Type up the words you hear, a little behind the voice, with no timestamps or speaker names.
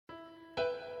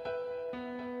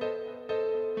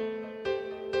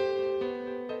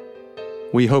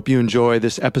We hope you enjoy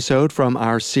this episode from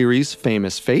our series,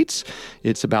 Famous Fates.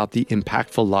 It's about the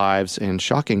impactful lives and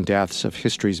shocking deaths of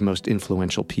history's most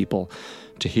influential people.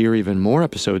 To hear even more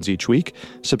episodes each week,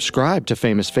 subscribe to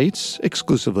Famous Fates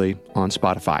exclusively on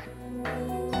Spotify.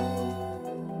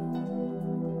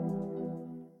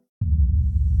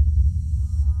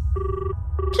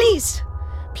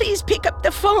 Please pick up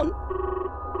the phone.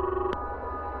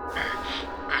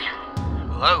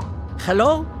 Hello?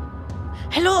 Hello?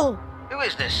 Hello? Who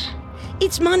is this?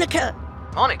 It's Monica.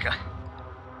 Monica?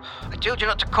 I told you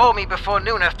not to call me before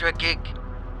noon after a gig.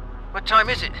 What time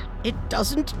is it? It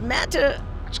doesn't matter.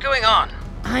 What's going on?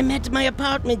 I'm at my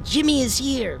apartment. Jimmy is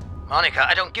here. Monica,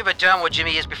 I don't give a damn what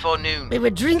Jimmy is before noon. We were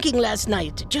drinking last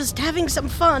night, just having some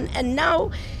fun, and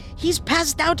now he's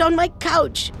passed out on my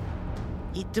couch.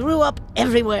 He threw up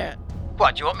everywhere.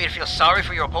 What, you want me to feel sorry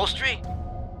for your upholstery?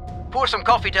 Pour some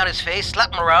coffee down his face,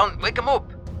 slap him around, wake him up.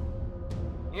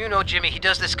 You know Jimmy, he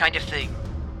does this kind of thing.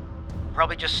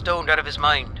 Probably just stoned out of his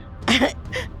mind.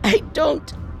 I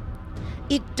don't.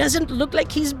 It doesn't look like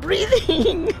he's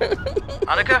breathing.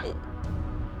 Monica?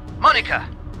 Monica!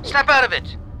 Snap out of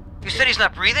it! You said he's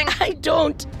not breathing? I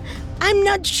don't. I'm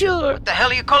not sure. What the hell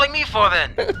are you calling me for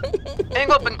then?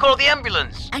 Hang up and call the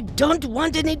ambulance. I don't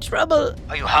want any trouble.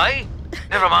 Are you high?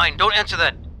 Never mind, don't answer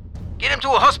that. Get him to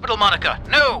a hospital, Monica.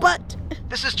 No! But...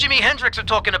 This is Jimi Hendrix we're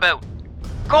talking about.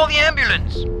 Call the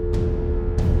ambulance.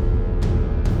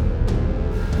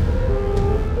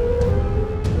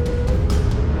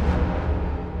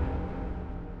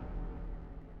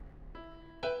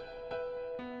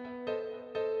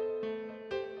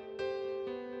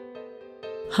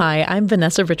 Hi, I'm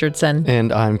Vanessa Richardson.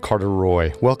 And I'm Carter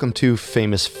Roy. Welcome to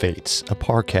Famous Fates, a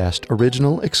Parcast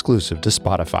original exclusive to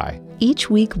Spotify. Each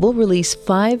week, we'll release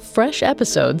 5 fresh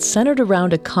episodes centered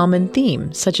around a common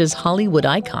theme, such as Hollywood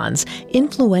icons,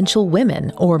 influential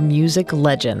women, or music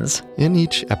legends. In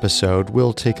each episode,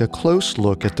 we'll take a close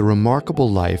look at the remarkable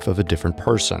life of a different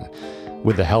person.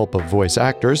 With the help of voice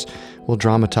actors, we'll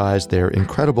dramatize their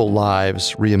incredible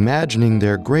lives, reimagining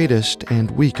their greatest and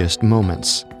weakest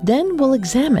moments. Then we'll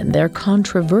examine their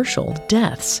controversial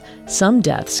deaths. Some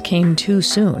deaths came too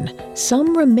soon,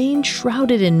 some remained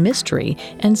shrouded in mystery,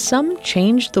 and some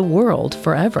changed the world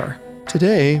forever.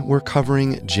 Today, we're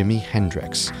covering Jimi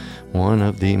Hendrix, one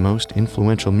of the most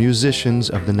influential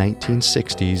musicians of the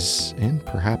 1960s, and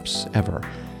perhaps ever.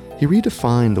 He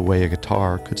redefined the way a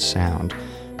guitar could sound,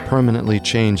 permanently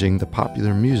changing the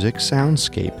popular music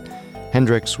soundscape.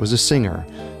 Hendrix was a singer,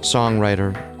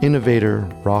 songwriter, innovator,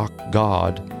 rock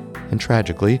god, and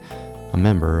tragically, a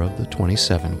member of the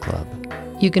 27 Club.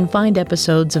 You can find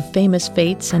episodes of Famous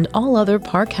Fates and all other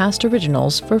Parcast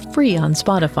originals for free on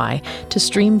Spotify. To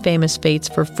stream Famous Fates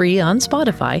for free on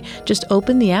Spotify, just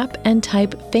open the app and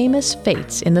type Famous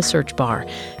Fates in the search bar.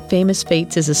 Famous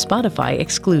Fates is a Spotify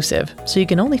exclusive, so you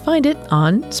can only find it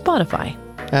on Spotify.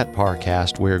 At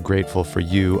Parcast, we're grateful for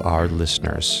you, our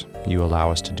listeners. You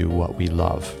allow us to do what we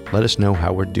love. Let us know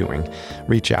how we're doing.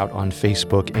 Reach out on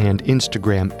Facebook and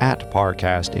Instagram at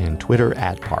Parcast and Twitter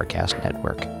at Parcast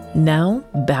Network. Now,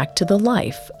 back to the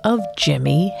life of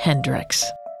Jimi Hendrix.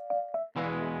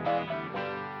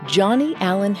 Johnny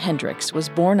Allen Hendrix was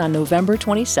born on November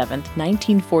 27,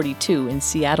 1942 in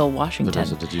Seattle,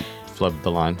 Washington. Did you flub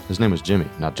the line? His name was Jimmy,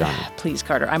 not Johnny. Please,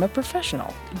 Carter, I'm a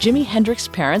professional. Jimi Hendrix's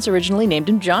parents originally named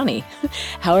him Johnny.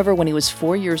 However, when he was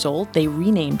 4 years old, they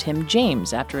renamed him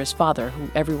James after his father, who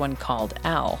everyone called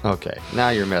Al. Okay, now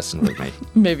you're messing with me.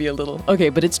 Maybe a little. Okay,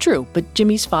 but it's true. But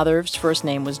Jimmy's father's first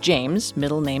name was James,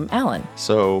 middle name Allen.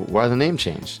 So why the name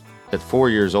change? At 4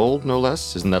 years old, no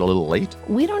less? Isn't that a little late?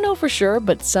 We don't know for sure,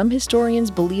 but some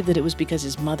historians believe that it was because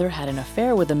his mother had an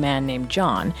affair with a man named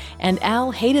John, and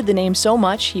Al hated the name so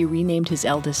much he renamed his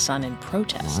eldest son in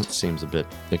protest. Well, that seems a bit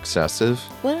excessive.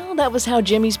 Well, that was how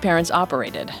Jimmy's parents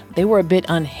operated. They were a bit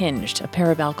unhinged, a pair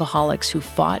of alcoholics who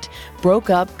fought, broke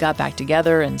up, got back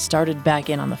together, and started back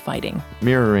in on the fighting.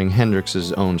 Mirroring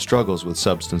Hendrix's own struggles with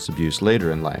substance abuse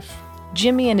later in life.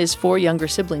 Jimmy and his 4 younger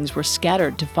siblings were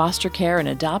scattered to foster care and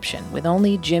adoption, with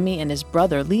only Jimmy and his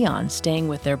brother Leon staying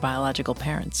with their biological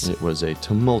parents. It was a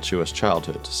tumultuous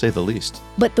childhood, to say the least.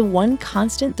 But the one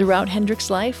constant throughout Hendrix's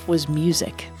life was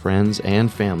music. Friends and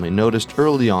family noticed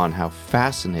early on how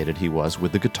fascinated he was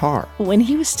with the guitar. When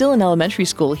he was still in elementary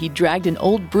school, he dragged an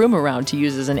old broom around to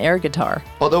use as an air guitar.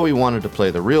 Although he wanted to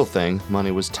play the real thing,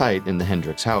 money was tight in the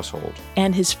Hendrix household.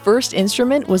 And his first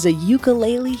instrument was a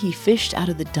ukulele he fished out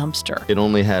of the dumpster. It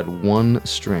only had one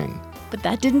string. But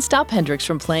that didn't stop Hendrix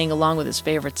from playing along with his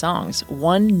favorite songs,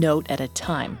 one note at a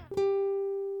time.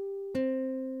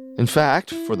 In fact,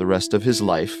 for the rest of his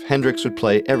life, Hendrix would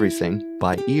play everything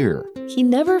by ear. He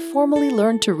never formally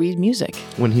learned to read music.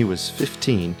 When he was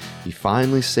 15, he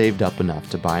finally saved up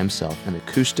enough to buy himself an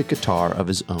acoustic guitar of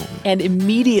his own. And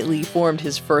immediately formed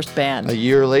his first band. A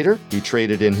year later, he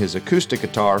traded in his acoustic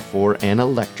guitar for an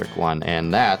electric one,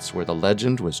 and that's where the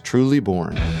legend was truly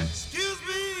born. Excuse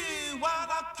me while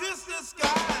I kiss the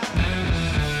sky.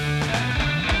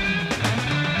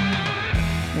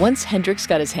 Once Hendrix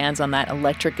got his hands on that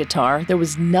electric guitar, there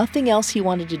was nothing else he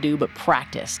wanted to do but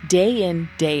practice, day in,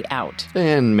 day out.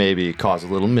 And maybe cause a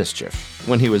little mischief.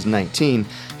 When he was 19,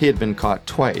 he had been caught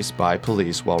twice by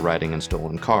police while riding in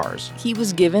stolen cars. He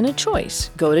was given a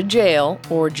choice, go to jail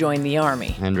or join the army.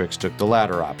 Hendrix took the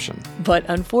latter option. But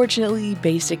unfortunately,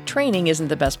 basic training isn't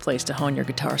the best place to hone your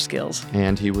guitar skills.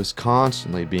 And he was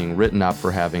constantly being written up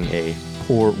for having a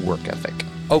poor work ethic.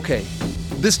 Okay,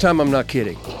 this time I'm not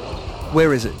kidding.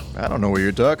 Where is it? I don't know what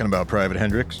you're talking about, Private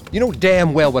Hendrix. You know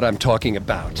damn well what I'm talking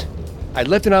about. I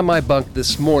left it on my bunk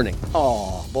this morning.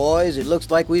 Aw, boys, it looks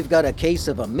like we've got a case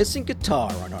of a missing guitar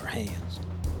on our hands.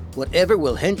 Whatever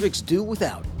will Hendrix do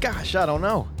without it? Gosh, I don't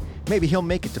know. Maybe he'll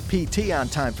make it to PT on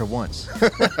time for once.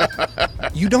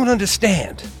 You don't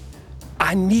understand.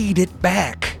 I need it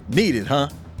back. Need it, huh?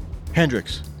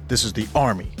 Hendrix, this is the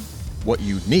Army. What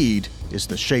you need is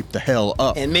to shape the hell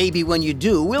up. And maybe when you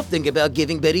do, we'll think about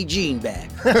giving Betty Jean back.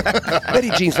 Betty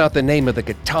Jean's not the name of the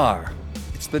guitar.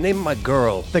 It's the name of my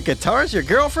girl. The guitar's your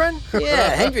girlfriend?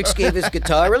 Yeah, Hendrix gave his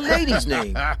guitar a lady's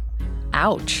name.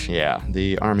 Ouch. Yeah,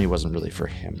 the army wasn't really for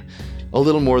him. A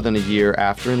little more than a year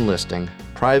after enlisting,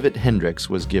 Private Hendrix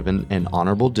was given an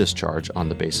honorable discharge on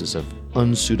the basis of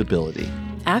unsuitability.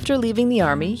 After leaving the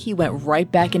Army, he went right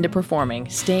back into performing,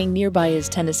 staying nearby his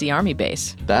Tennessee Army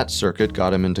base. That circuit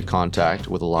got him into contact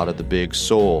with a lot of the big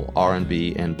soul,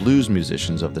 R&B, and blues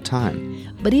musicians of the time.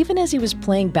 But even as he was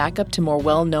playing backup to more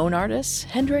well-known artists,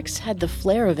 Hendrix had the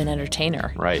flair of an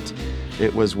entertainer. Right.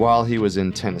 It was while he was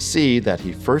in Tennessee that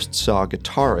he first saw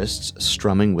guitarists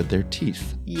strumming with their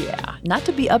teeth. Yeah, not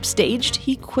to be upstaged,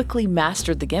 he quickly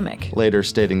mastered the gimmick. Later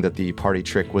stating that the party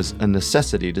trick was a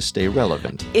necessity to stay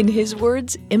relevant. In his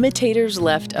words, imitators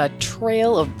left a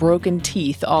trail of broken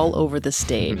teeth all over the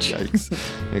stage.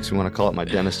 Yikes. Makes me want to call up my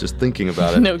dentist just thinking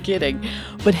about it. No kidding.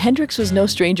 But Hendrix was no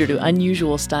stranger to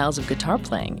unusual styles of guitar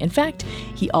playing. In fact,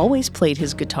 he always played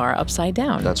his guitar upside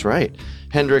down. That's right.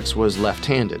 Hendrix was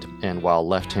left-handed, and while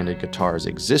left-handed guitars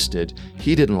existed,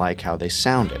 he didn't like how they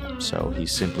sounded, so he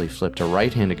simply flipped a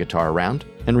right-handed guitar around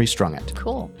and restrung it.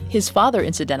 Cool. His father,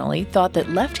 incidentally, thought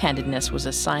that left-handedness was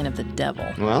a sign of the devil.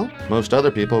 Well, most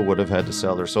other people would have had to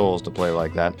sell their souls to play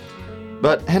like that.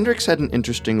 But Hendrix had an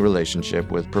interesting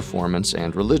relationship with performance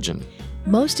and religion.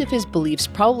 Most of his beliefs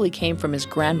probably came from his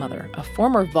grandmother, a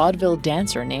former vaudeville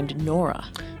dancer named Nora.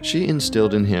 She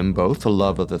instilled in him both a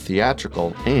love of the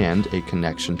theatrical and a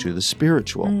connection to the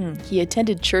spiritual. He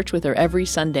attended church with her every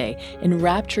Sunday,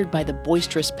 enraptured by the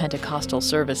boisterous Pentecostal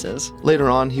services. Later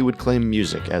on, he would claim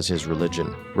music as his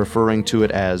religion, referring to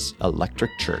it as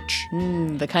electric church.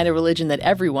 The kind of religion that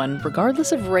everyone,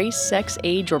 regardless of race, sex,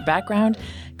 age, or background,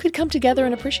 could come together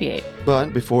and appreciate.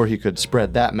 But before he could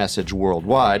spread that message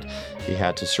worldwide, he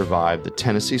had to survive the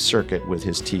Tennessee circuit with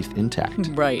his teeth intact.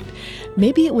 Right.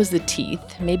 Maybe it was the teeth,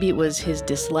 maybe it was his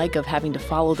dislike of having to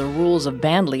follow the rules of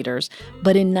band leaders,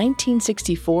 but in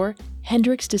 1964,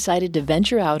 Hendrix decided to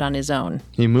venture out on his own.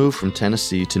 He moved from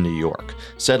Tennessee to New York,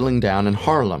 settling down in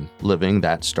Harlem, living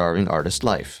that starving artist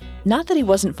life. Not that he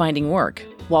wasn't finding work.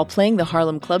 While playing the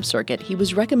Harlem club circuit, he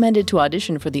was recommended to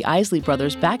audition for the Isley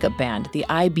Brothers' backup band, the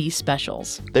IB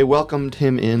Specials. They welcomed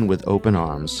him in with open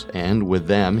arms, and with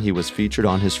them, he was featured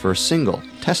on his first single,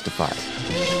 Testify.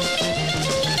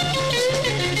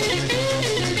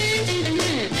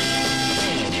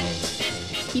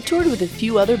 He toured with a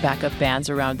few other backup bands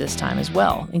around this time as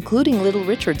well, including Little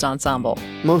Richard's ensemble.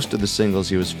 Most of the singles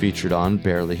he was featured on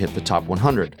barely hit the top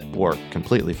 100, or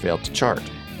completely failed to chart.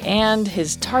 And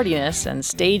his tardiness and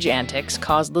stage antics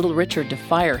caused Little Richard to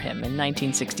fire him in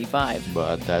 1965.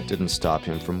 But that didn't stop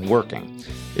him from working.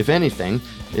 If anything,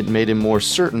 it made him more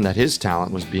certain that his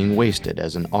talent was being wasted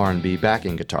as an R&B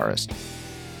backing guitarist.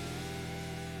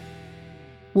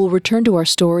 We'll return to our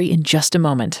story in just a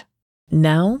moment.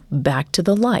 Now, back to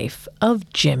the life of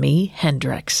Jimi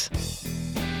Hendrix.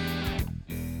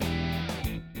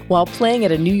 While playing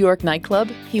at a New York nightclub,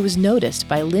 he was noticed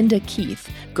by Linda Keith,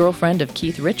 girlfriend of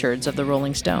Keith Richards of the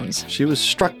Rolling Stones. She was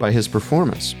struck by his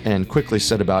performance and quickly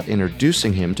set about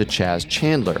introducing him to Chaz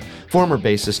Chandler, former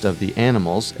bassist of The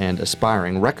Animals and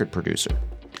aspiring record producer.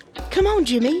 Come on,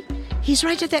 Jimmy. He's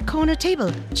right at that corner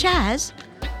table. Chaz,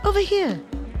 over here.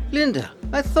 Linda,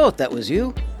 I thought that was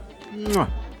you. Mwah,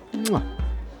 mwah.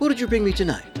 Who did you bring me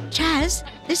tonight? Chaz,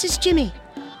 this is Jimmy.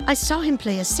 I saw him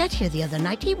play a set here the other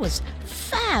night. He was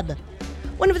fab.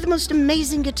 One of the most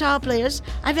amazing guitar players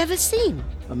I've ever seen.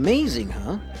 Amazing,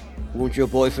 huh? Won't your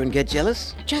boyfriend get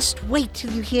jealous? Just wait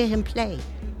till you hear him play.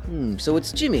 So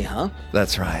it's Jimmy, huh?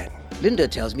 That's right. Linda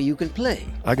tells me you can play.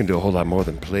 I can do a whole lot more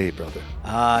than play, brother.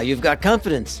 Ah, you've got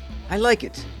confidence. I like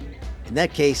it. In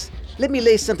that case, let me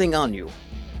lay something on you.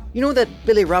 You know that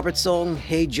Billy Roberts song,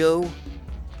 Hey Joe?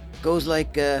 Goes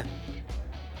like,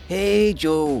 Hey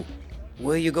Joe,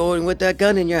 where you going with that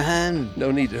gun in your hand?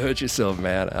 No need to hurt yourself,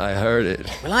 man. I heard it.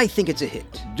 Well, I think it's a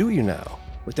hit. Do you now?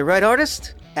 With the right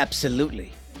artist?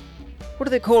 Absolutely. What do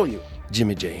they call you?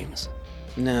 Jimmy James.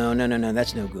 No,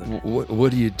 that's no good.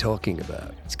 What are you talking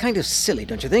about? It's kind of silly,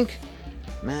 don't you think?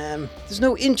 Man, there's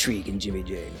no intrigue in Jimmy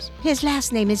James. His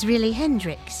last name is really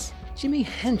Hendrix. Jimi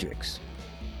Hendrix.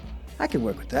 I can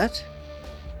work with that.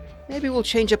 Maybe we'll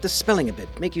change up the spelling a bit,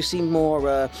 make you seem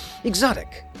more,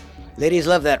 exotic. Ladies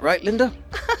love that, right, Linda?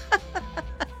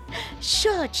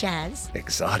 Sure, Chaz.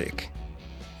 Exotic.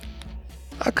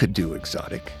 I could do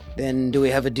exotic. Then do we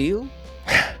have a deal?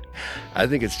 I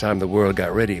think it's time the world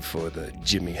got ready for the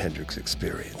Jimi Hendrix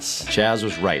experience. Chaz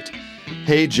was right.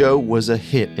 Hey Joe was a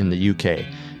hit in the UK,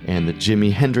 and the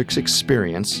Jimi Hendrix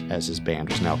Experience, as his band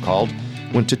was now called,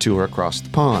 went to tour across the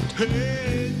pond.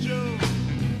 Hey, Joe,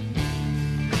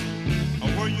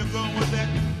 where you going with that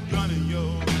gun in your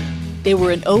hand? They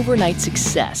were an overnight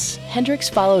success. Hendrix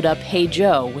followed up Hey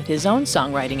Joe with his own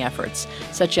songwriting efforts,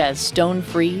 such as Stone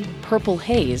Free, Purple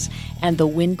Haze, and The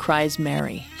Wind Cries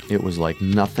Mary. It was like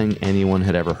nothing anyone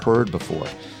had ever heard before.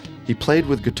 He played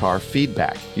with guitar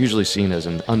feedback, usually seen as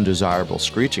an undesirable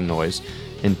screeching noise,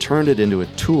 and turned it into a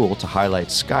tool to highlight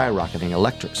skyrocketing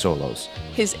electric solos.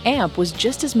 His amp was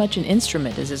just as much an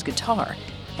instrument as his guitar,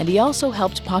 and he also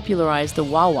helped popularize the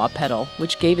wah-wah pedal,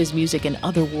 which gave his music an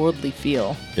otherworldly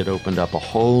feel. It opened up a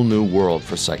whole new world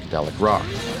for psychedelic rock.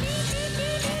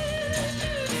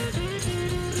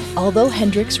 Although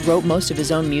Hendrix wrote most of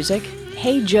his own music,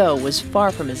 Hey Joe was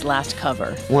far from his last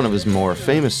cover. One of his more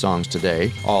famous songs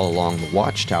today, All Along the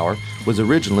Watchtower, was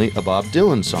originally a Bob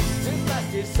Dylan song.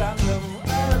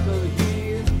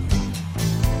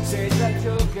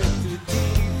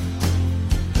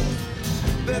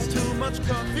 There's too much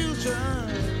confusion.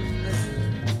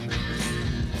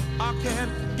 I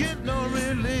can't get no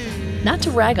relief. Not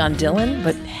to rag on Dylan,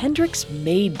 but Hendrix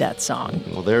made that song,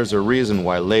 Well, there's a reason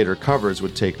why later covers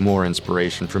would take more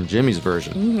inspiration from Jimmy's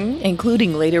version.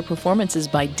 including later performances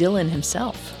by Dylan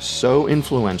himself. So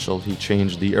influential, he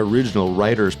changed the original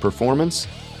writer's performance.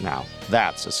 Now,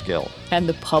 that's a skill. And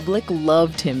the public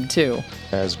loved him too.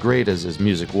 As great as his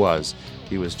music was,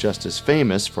 he was just as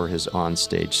famous for his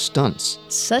onstage stunts.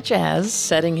 Such as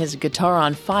setting his guitar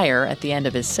on fire at the end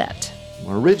of his set.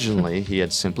 Originally, he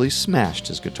had simply smashed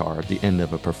his guitar at the end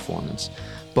of a performance,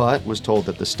 but was told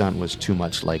that the stunt was too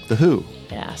much like The Who.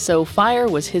 Yeah, so fire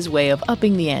was his way of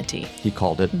upping the ante. He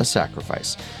called it a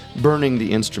sacrifice, burning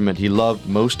the instrument he loved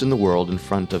most in the world in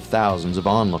front of thousands of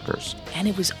onlookers. And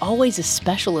it was always a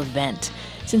special event,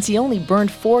 since he only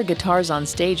burned 4 guitars on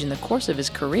stage in the course of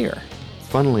his career.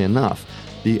 Funnily enough,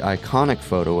 the iconic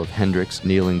photo of Hendrix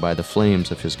kneeling by the flames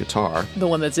of his guitar, The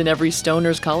one that's in every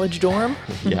stoner's college dorm?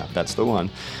 yeah, that's the one,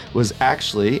 was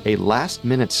actually a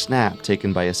last-minute snap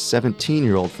taken by a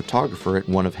 17-year-old photographer at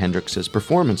one of Hendrix's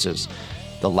performances,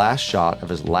 the last shot of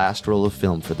his last roll of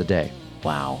film for the day.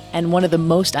 Wow, and one of the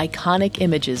most iconic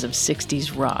images of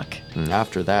 60s rock. And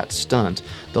after that stunt,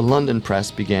 the London press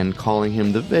began calling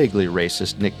him the vaguely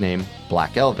racist nickname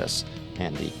Black Elvis,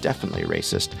 and the definitely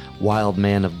racist Wild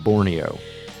Man of Borneo.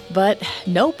 But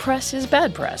no press is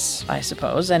bad press, I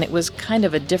suppose, and it was kind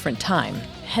of a different time.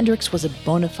 Hendrix was a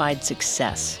bona fide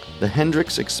success. The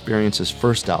Hendrix Experience's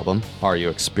first album, Are You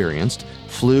Experienced?,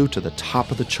 flew to the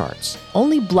top of the charts.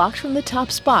 Only blocked from the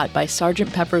top spot by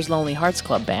Sgt. Pepper's Lonely Hearts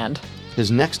Club Band. His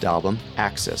next album,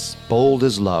 Axis, Bold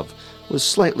as Love, was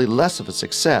slightly less of a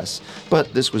success,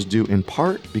 but this was due in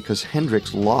part because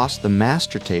Hendrix lost the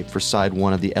master tape for side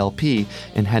 1 of the LP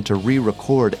and had to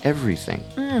re-record everything.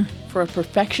 For a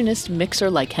perfectionist mixer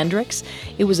like Hendrix,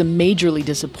 it was a majorly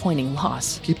disappointing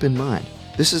loss. Keep in mind,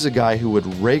 this is a guy who would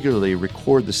regularly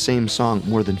record the same song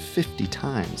more than 50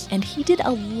 times. And he did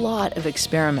a lot of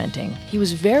experimenting. He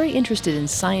was very interested in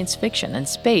science fiction and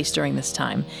space during this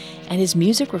time, and his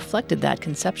music reflected that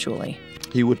conceptually.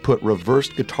 He would put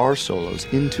reversed guitar solos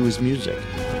into his music.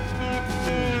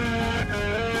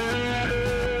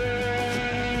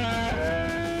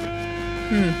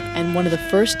 And one of the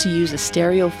first to use a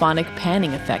stereophonic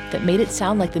panning effect that made it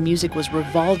sound like the music was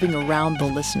revolving around the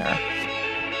listener.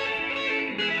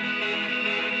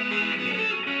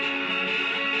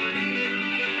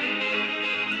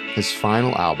 His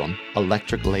final album,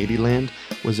 Electric Ladyland,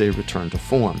 was a return to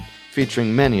form,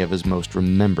 featuring many of his most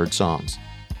remembered songs.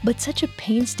 But such a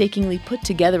painstakingly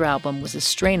put-together album was a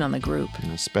strain on the group.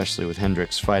 And especially with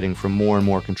Hendrix fighting for more and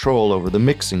more control over the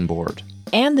mixing board.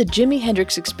 And the Jimi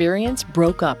Hendrix Experience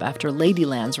broke up after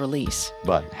Ladyland's release.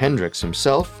 But Hendrix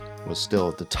himself was still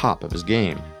at the top of his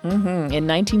game. In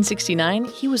 1969,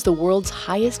 he was the world's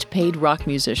highest-paid rock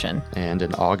musician. And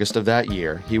in August of that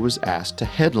year, he was asked to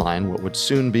headline what would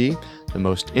soon be the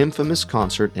most infamous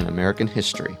concert in American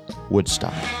history,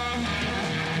 Woodstock.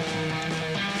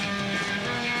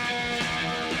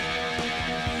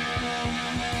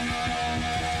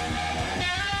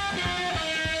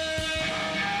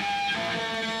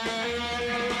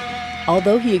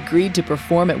 Although he agreed to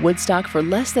perform at Woodstock for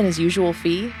less than his usual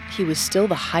fee, he was still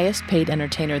the highest-paid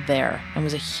entertainer there and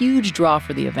was a huge draw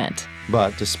for the event.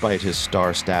 But despite his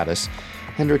star status,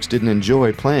 Hendrix didn't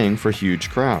enjoy playing for huge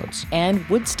crowds. And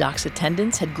Woodstock's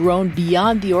attendance had grown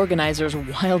beyond the organizers'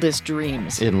 wildest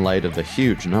dreams. In light of the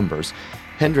huge numbers,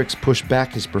 Hendrix pushed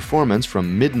back his performance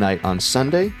from midnight on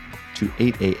Sunday to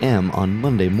 8 a.m. on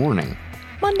Monday morning.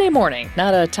 Monday morning,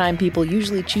 not a time people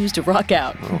usually choose to rock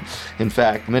out. Well, in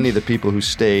fact, many of the people who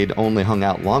stayed only hung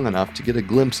out long enough to get a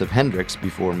glimpse of Hendrix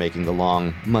before making the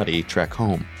long, muddy trek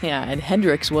home. Yeah, and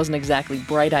Hendrix wasn't exactly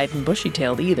bright-eyed and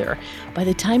bushy-tailed either. By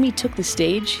the time he took the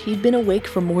stage, he'd been awake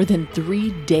for more than 3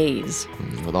 days.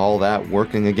 With all that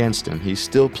working against him, he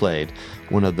still played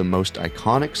one of the most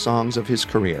iconic songs of his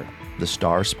career, The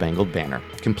Star-Spangled Banner,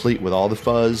 complete with all the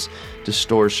fuzz,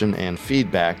 distortion, and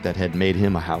feedback that had made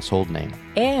him a household name.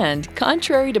 And,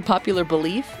 contrary to popular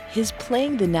belief, his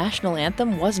playing the national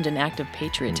anthem wasn't an act of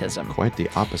patriotism. Quite the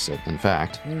opposite, in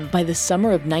fact. By the summer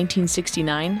of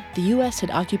 1969, the U.S.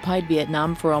 had occupied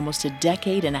Vietnam for almost a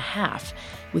decade and a half,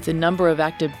 with the number of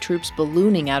active troops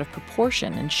ballooning out of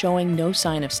proportion and showing no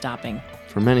sign of stopping.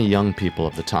 For many young people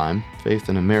of the time, faith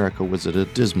in America was at a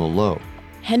dismal low.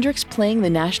 Hendrix playing the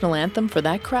national anthem for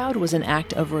that crowd was an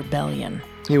act of rebellion.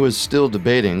 He was still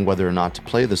debating whether or not to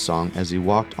play the song as he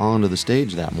walked onto the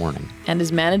stage that morning. And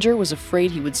his manager was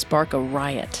afraid he would spark a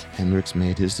riot. Hendrix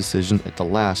made his decision at the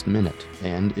last minute,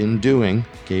 and in doing,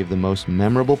 gave the most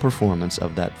memorable performance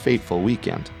of that fateful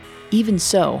weekend. Even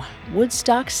so,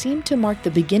 Woodstock seemed to mark the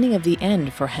beginning of the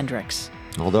end for Hendrix.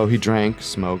 Although he drank,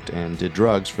 smoked, and did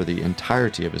drugs for the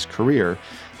entirety of his career,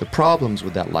 the problems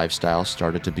with that lifestyle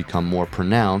started to become more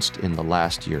pronounced in the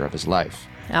last year of his life.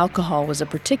 Alcohol was a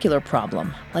particular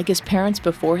problem. Like his parents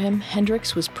before him,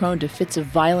 Hendrix was prone to fits of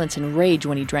violence and rage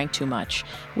when he drank too much,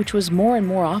 which was more and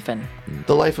more often.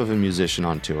 The life of a musician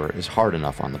on tour is hard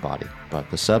enough on the body, but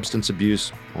the substance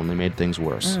abuse only made things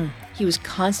worse. He was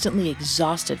constantly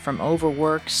exhausted from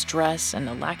overwork, stress, and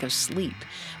a lack of sleep,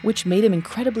 which made him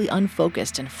incredibly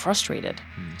unfocused and frustrated.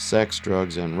 Sex,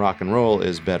 drugs, and rock and roll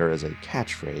is better as a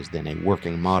catchphrase than a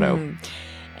working motto.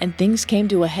 And things came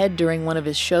to a head during one of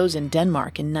his shows in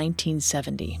Denmark in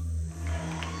 1970.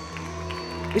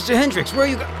 Mr. Hendrix, where are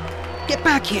you Get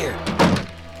back here!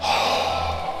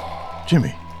 Jimmy,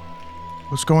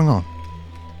 what's going on?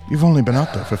 You've only been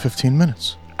out there for 15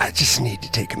 minutes. I just need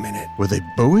to take a minute. Were they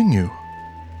booing you?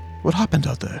 What happened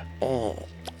out there?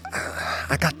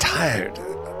 I got tired.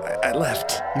 I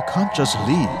left. You can't just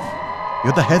leave.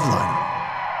 You're the headliner.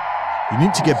 You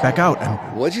need to get back out and...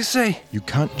 What'd you say? You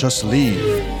can't just leave.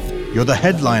 You're the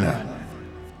headliner.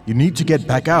 You need to get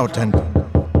back out and...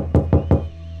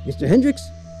 Mr. Hendrix?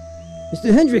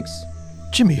 Mr. Hendrix!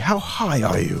 Jimmy, how high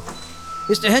are you?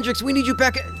 Mr. Hendrix, we need you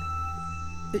back.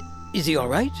 Is he all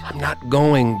right? I'm not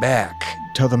going back.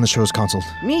 Tell them the show's canceled.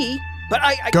 Me? But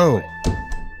I... Go!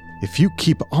 If you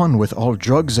keep on with all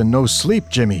drugs and no sleep,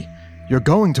 Jimmy, you're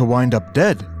going to wind up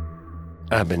dead.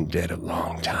 I've been dead a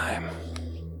long time.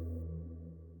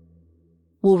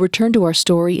 We'll return to our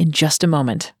story in just a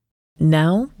moment.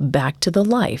 Now, back to the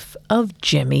life of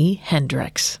Jimi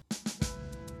Hendrix.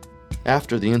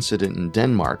 After the incident in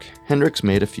Denmark, Hendrix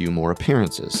made a few more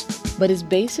appearances. But his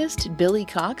bassist, Billy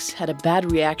Cox, had a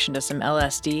bad reaction to some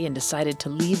LSD and decided to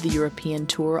leave the European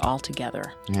tour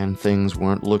altogether. And things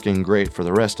weren't looking great for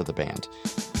the rest of the band.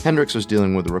 Hendrix was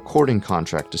dealing with a recording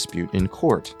contract dispute in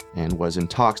court and was in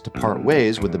talks to part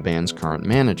ways with the band's current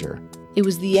manager. It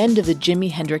was the end of the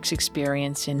Jimi Hendrix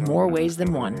Experience in more ways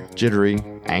than one. Jittery,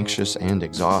 anxious, and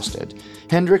exhausted,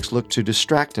 Hendrix looked to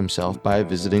distract himself by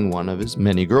visiting one of his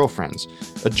many girlfriends,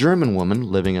 a German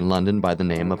woman living in London by the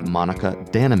name of Monica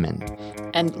Dannemann.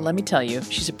 And let me tell you,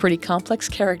 she's a pretty complex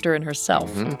character in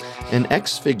herself. An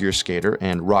ex-figure skater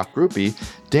and rock groupie,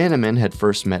 Dannemann had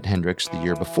first met Hendrix the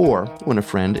year before when a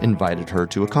friend invited her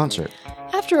to a concert.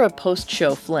 After a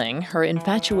post-show fling, her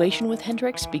infatuation with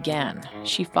Hendrix began.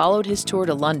 She followed his tour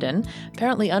to London,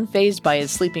 apparently unfazed by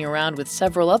his sleeping around with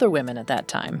several other women at that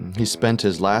time. He spent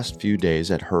his last few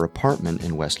days at her apartment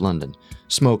in West London,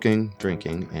 smoking,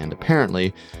 drinking, and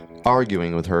apparently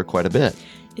arguing with her quite a bit.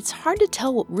 It's hard to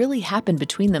tell what really happened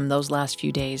between them those last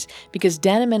few days, because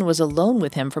Danneman was alone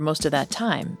with him for most of that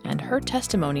time, and her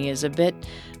testimony is a bit,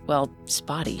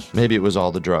 spotty. Maybe it was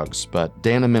all the drugs, but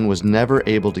Danneman was never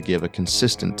able to give a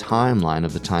consistent timeline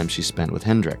of the time she spent with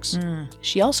Hendrix.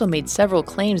 She also made several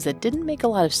claims that didn't make a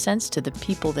lot of sense to the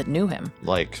people that knew him.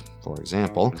 Like, for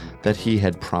example, that he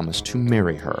had promised to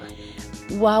marry her.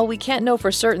 While we can't know for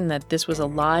certain that this was a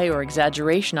lie or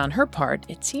exaggeration on her part,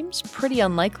 it seems pretty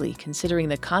unlikely considering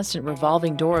the constant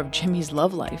revolving door of Jimmy's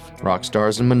love life. Rock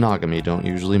stars and monogamy don't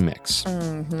usually mix.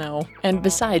 No. And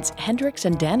besides, Hendrix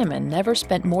and Danneman never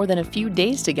spent more than a few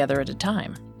days together at a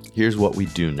time. Here's what we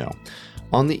do know.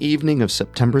 On the evening of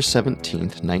September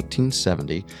 17th,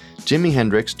 1970, Jimi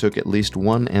Hendrix took at least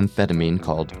one amphetamine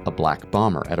called a Black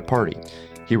Bomber at a party.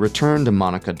 He returned to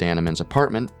Monica Danneman's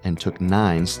apartment and took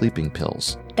 9 sleeping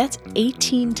pills. That's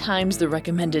 18 times the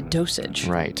recommended dosage.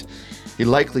 Right. He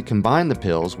likely combined the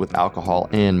pills with alcohol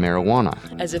and marijuana.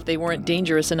 As if they weren't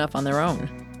dangerous enough on their own.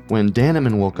 When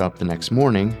Danneman woke up the next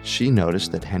morning, she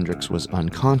noticed that Hendrix was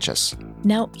unconscious.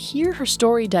 Now, here her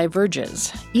story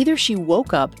diverges. Either she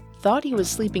woke up, thought he was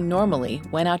sleeping normally,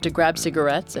 went out to grab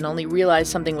cigarettes, and only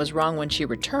realized something was wrong when she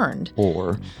returned.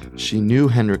 Or she knew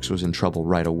Hendrix was in trouble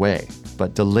right away,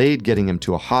 but delayed getting him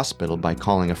to a hospital by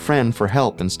calling a friend for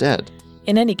help instead.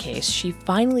 In any case, she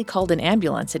finally called an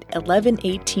ambulance at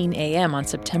 11:18 a.m. on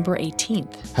September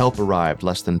 18th. Help arrived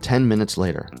less than 10 minutes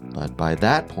later, but by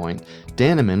that point,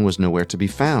 Danneman was nowhere to be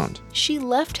found. She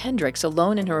left Hendrix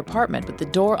alone in her apartment with the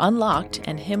door unlocked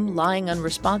and him lying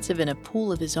unresponsive in a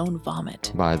pool of his own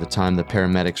vomit. By the time the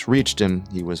paramedics reached him,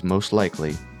 he was most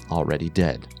likely already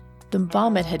dead. The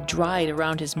vomit had dried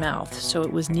around his mouth, so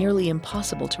it was nearly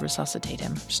impossible to resuscitate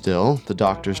him. Still, the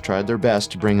doctors tried their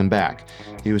best to bring him back.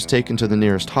 He was taken to the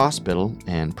nearest hospital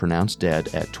and pronounced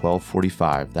dead at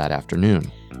 12:45 that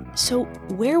afternoon. So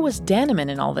where was Danneman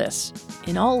in all this?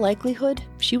 In all likelihood,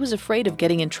 she was afraid of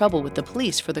getting in trouble with the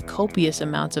police for the copious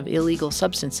amounts of illegal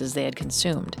substances they had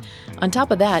consumed. On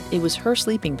top of that, it was her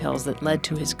sleeping pills that led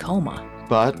to his coma.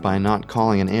 But by not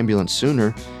calling an ambulance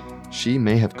sooner, she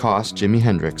may have cost Jimi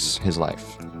Hendrix his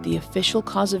life. The official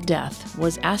cause of death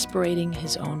was aspirating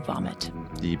his own vomit.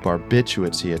 The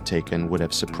barbiturates he had taken would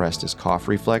have suppressed his cough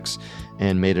reflex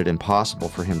and made it impossible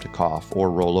for him to cough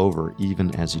or roll over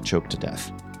even as he choked to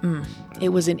death. It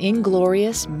was an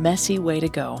inglorious, messy way to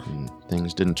go.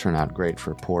 Things didn't turn out great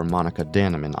for poor Monica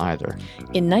Danneman either.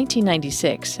 In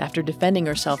 1996, after defending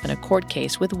herself in a court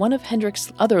case with one of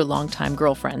Hendrix's other longtime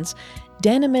girlfriends,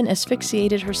 Danneman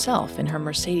asphyxiated herself in her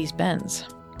Mercedes-Benz.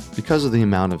 Because of the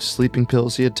amount of sleeping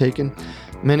pills he had taken,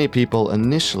 many people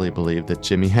initially believed that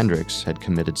Jimi Hendrix had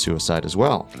committed suicide as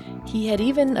well. He had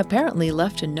even apparently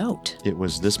left a note. It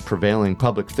was this prevailing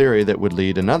public theory that would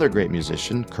lead another great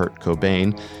musician, Kurt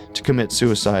Cobain, to commit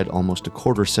suicide almost a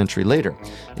quarter century later,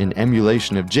 in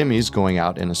emulation of Jimmy's going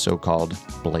out in a so-called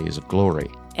blaze of glory.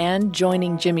 And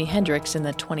joining Jimi Hendrix in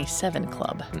the 27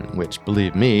 Club. Which,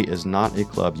 believe me, is not a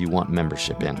club you want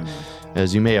membership in.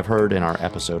 As you may have heard in our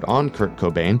episode on Kurt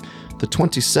Cobain, the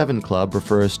 27 Club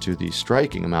refers to the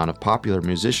striking amount of popular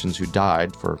musicians who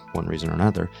died, for one reason or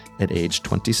another, at age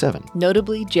 27.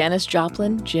 Notably, Janis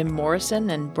Joplin, Jim Morrison,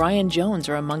 and Brian Jones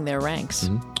are among their ranks.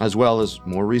 As well as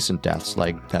more recent deaths,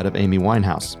 like that of Amy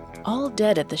Winehouse. All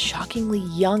dead at the shockingly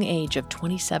young age of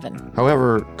 27.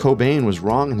 However, Cobain was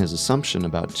wrong in his assumption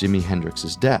about Jimi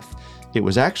Hendrix's death. It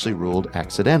was actually ruled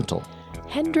accidental.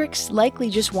 Hendrix likely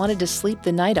just wanted to sleep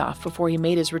the night off before he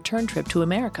made his return trip to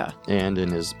America. And in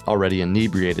his already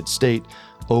inebriated state,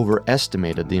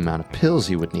 overestimated the amount of pills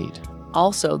he would need.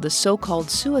 Also, the so-called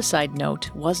suicide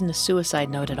note wasn't a suicide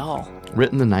note at all.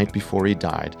 Written the night before he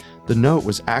died, the note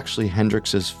was actually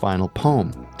Hendrix's final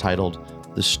poem, titled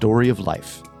The Story of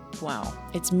Life. Wow.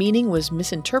 Its meaning was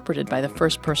misinterpreted by the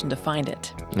first person to find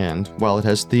it. And while it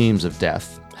has themes of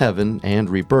death, heaven, and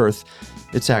rebirth,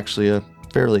 it's actually a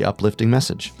fairly uplifting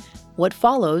message. What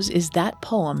follows is that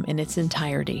poem in its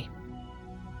entirety.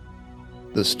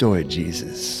 The story of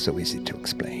Jesus, so easy to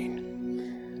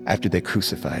explain. After they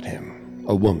crucified him,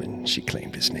 a woman, she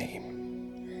claimed his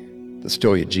name. The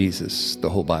story of Jesus, the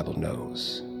whole Bible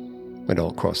knows. Went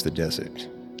all across the desert,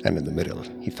 and in the middle,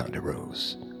 he found a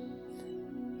rose.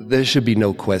 There should be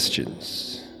no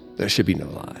questions. There should be no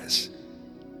lies.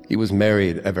 He was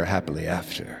married ever happily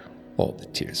after, all the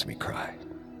tears we cry.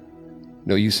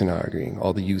 No use in arguing,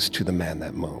 all the use to the man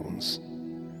that moans.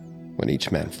 When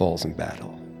each man falls in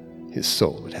battle, his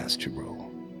soul it has to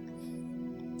roll.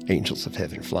 Angels of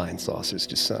heaven flying saucers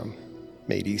to some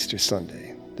made Easter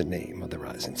Sunday the name of the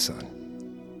rising sun.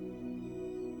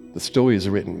 The story is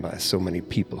written by so many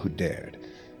people who dared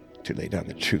to lay down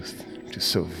the truth to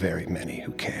so very many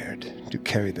who cared to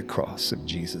carry the cross of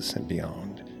Jesus and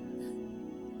beyond.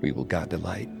 We will guide the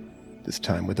light, this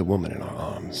time with a woman in our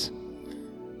arms.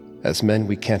 As men,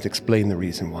 we can't explain the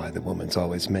reason why the woman's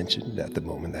always mentioned at the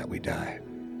moment that we die.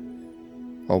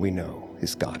 All we know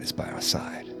is God is by our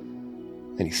side,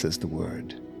 and he says the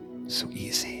word, so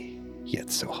easy,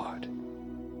 yet so hard.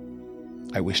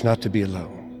 I wish not to be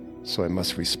alone, so I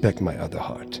must respect my other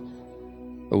heart.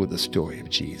 Oh, the story of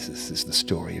Jesus is the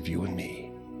story of you and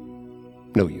me.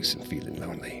 No use in feeling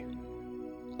lonely.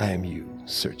 I am you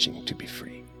searching to be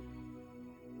free.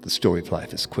 The story of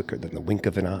life is quicker than the wink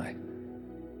of an eye.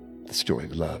 The story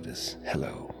of love is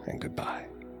hello and goodbye.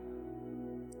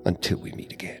 Until we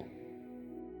meet again.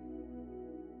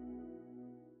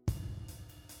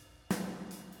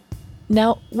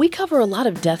 Now, we cover a lot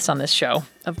of deaths on this show,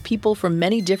 of people from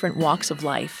many different walks of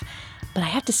life. But I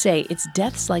have to say, it's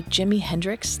deaths like Jimi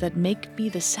Hendrix that make me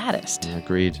the saddest.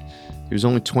 Agreed. He was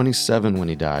only 27 when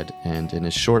he died, and in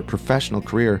his short professional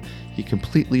career, he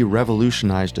completely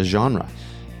revolutionized a genre.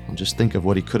 And just think of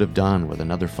what he could have done with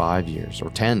another 5 years, or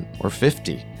 10, or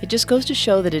 50. It just goes to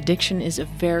show that addiction is a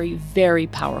very, very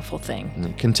powerful thing. And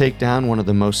it can take down one of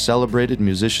the most celebrated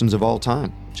musicians of all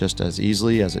time, just as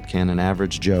easily as it can an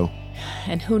average Joe.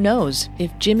 And who knows,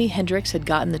 if Jimi Hendrix had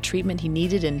gotten the treatment he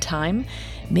needed in time,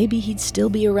 maybe he'd still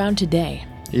be around today.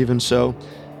 Even so,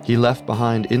 he left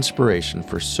behind inspiration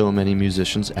for so many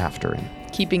musicians after him,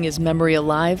 keeping his memory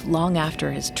alive long after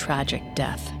his tragic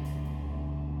death.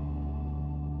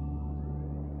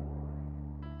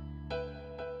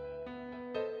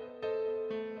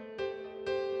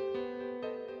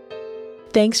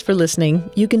 Thanks for listening.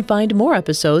 You can find more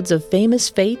episodes of Famous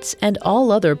Fates and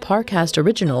all other Parcast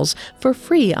originals for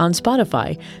free on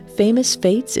Spotify. Famous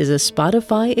Fates is a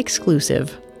Spotify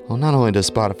exclusive. Well, not only does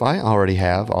Spotify already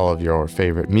have all of your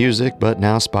favorite music, but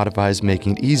now Spotify is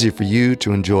making it easy for you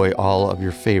to enjoy all of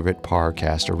your favorite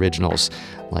Parcast originals,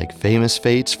 like Famous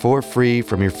Fates for free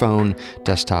from your phone,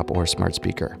 desktop, or smart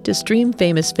speaker. To stream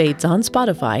Famous Fates on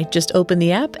Spotify, just open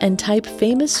the app and type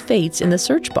Famous Fates in the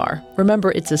search bar.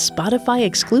 Remember, it's a Spotify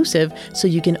exclusive, so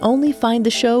you can only find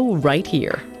the show right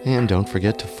here. And don't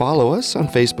forget to follow us on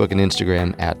Facebook and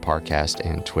Instagram at Parcast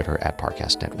and Twitter at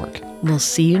Parcast Network. We'll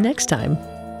see you next time.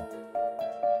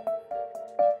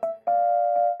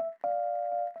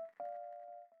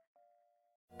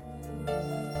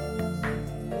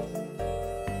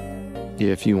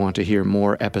 If you want to hear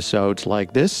more episodes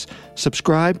like this,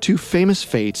 subscribe to Famous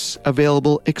Fates,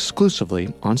 available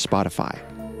exclusively on Spotify.